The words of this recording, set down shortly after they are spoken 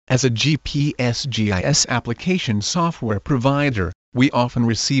As a GPS GIS application software provider, we often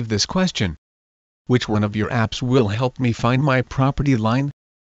receive this question: which one of your apps will help me find my property line?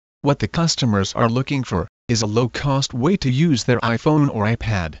 What the customers are looking for is a low-cost way to use their iPhone or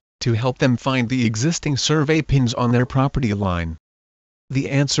iPad to help them find the existing survey pins on their property line. The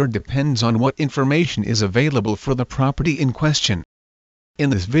answer depends on what information is available for the property in question.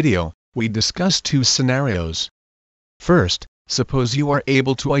 In this video, we discuss two scenarios. First, suppose you are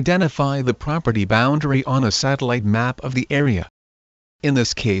able to identify the property boundary on a satellite map of the area. In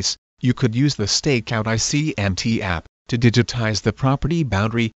this case, you could use the Stakeout ICMT app to digitize the property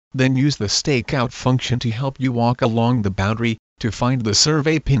boundary, then use the Stakeout function to help you walk along the boundary to find the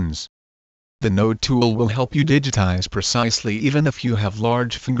survey pins. The Node tool will help you digitize precisely even if you have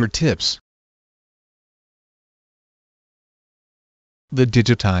large fingertips. The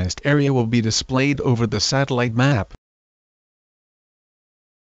digitized area will be displayed over the satellite map.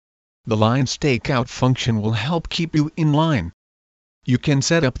 The Line Stakeout function will help keep you in line. You can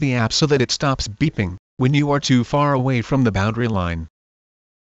set up the app so that it stops beeping when you are too far away from the boundary line.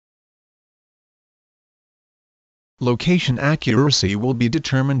 Location accuracy will be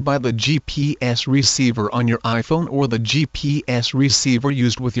determined by the GPS receiver on your iPhone or the GPS receiver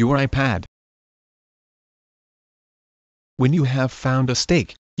used with your iPad. When you have found a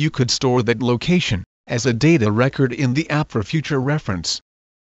stake, you could store that location as a data record in the app for future reference.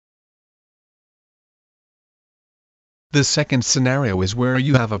 The second scenario is where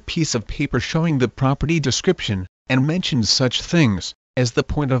you have a piece of paper showing the property description and mentions such things as the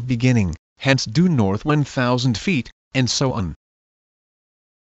point of beginning, hence due north 1,000 feet, and so on.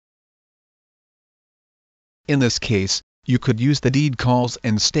 In this case, you could use the Deed Calls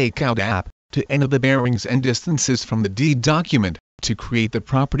and Stakeout app to enter the bearings and distances from the deed document to create the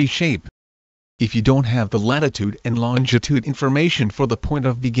property shape. If you don't have the latitude and longitude information for the point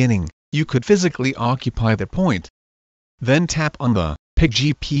of beginning, you could physically occupy the point. Then tap on the Pick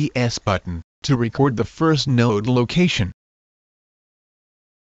GPS button to record the first node location.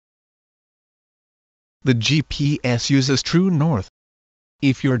 The GPS uses true north.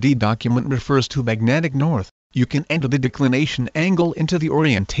 If your deed document refers to magnetic north, you can enter the declination angle into the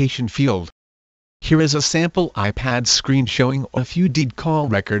orientation field. Here is a sample iPad screen showing a few deed call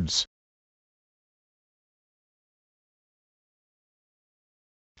records.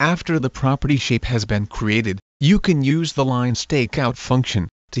 After the property shape has been created, you can use the Line Stakeout function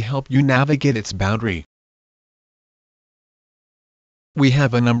to help you navigate its boundary. We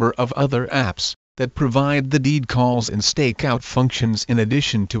have a number of other apps that provide the Deed Calls and Stakeout functions in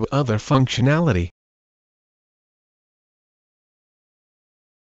addition to other functionality.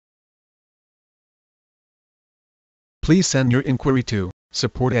 Please send your inquiry to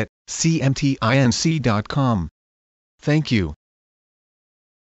support@cmtinc.com. Thank you.